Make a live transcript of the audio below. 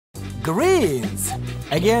greens,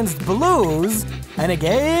 against blues, and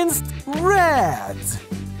against reds.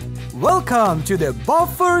 Welcome to the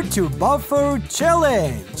Buffer to Buffer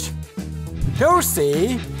Challenge.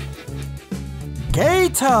 Percy,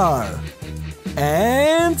 Gator,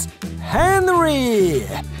 and Henry.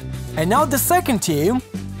 And now the second team,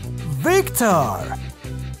 Victor,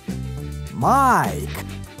 Mike,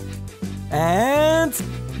 and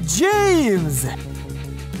James.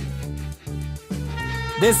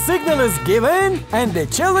 The signal is given and the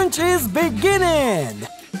challenge is beginning.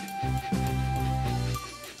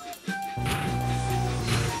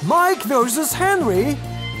 Mike versus Henry.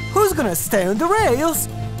 Who's gonna stay on the rails?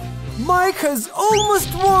 Mike has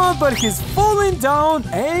almost won, but he's falling down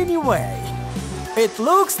anyway. It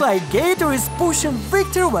looks like Gator is pushing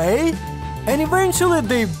Victor away, and eventually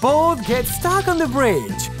they both get stuck on the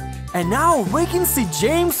bridge. And now we can see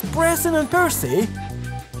James pressing on Percy,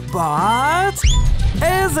 but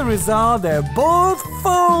as a result they're both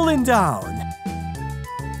falling down.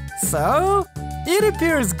 So it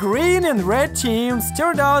appears green and red teams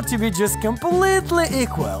turned out to be just completely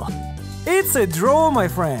equal. It's a draw, my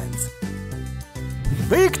friends.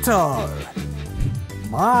 Victor,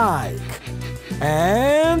 Mike,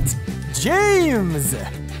 and James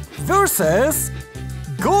versus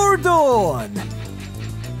Gordon,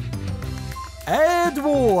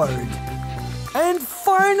 Edward, and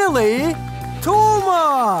finally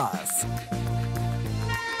Thomas.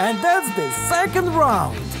 And that's the second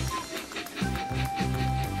round.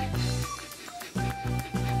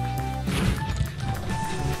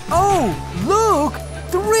 Oh, look!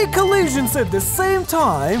 3 collisions at the same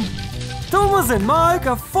time. Thomas and Mike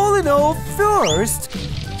are falling off first.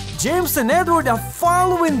 James and Edward are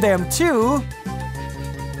following them too.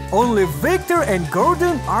 Only Victor and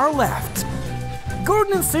Gordon are left.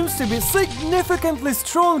 Gordon seems to be significantly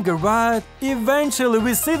stronger, but eventually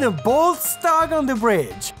we see them both stuck on the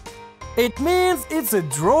bridge. It means it's a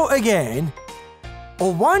draw again.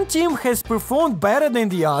 Or one team has performed better than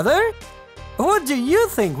the other? What do you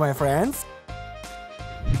think, my friends?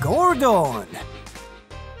 Gordon,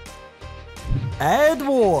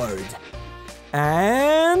 Edward,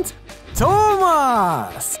 and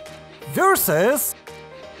Thomas versus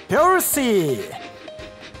Percy,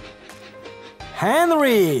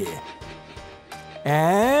 Henry,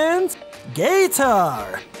 and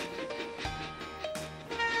Gator.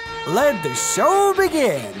 Let the show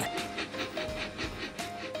begin.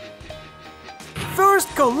 First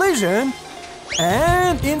collision,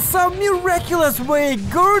 and in some miraculous way,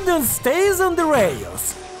 Gordon stays on the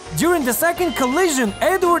rails. During the second collision,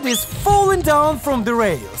 Edward is falling down from the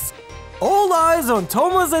rails. All eyes on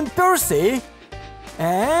Thomas and Percy.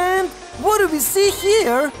 And what do we see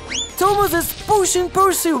here? Thomas is pushing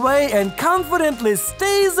Percy away and confidently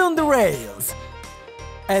stays on the rails.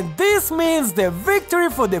 And this means the victory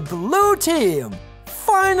for the blue team.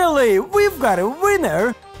 Finally, we've got a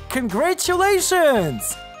winner.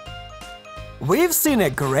 Congratulations! We've seen a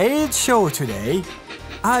great show today.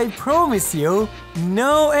 I promise you,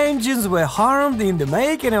 no engines were harmed in the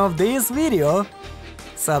making of this video.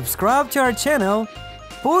 Subscribe to our channel,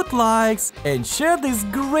 put likes and share this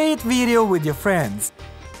great video with your friends.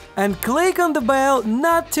 And click on the bell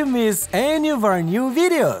not to miss any of our new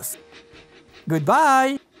videos.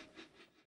 Goodbye!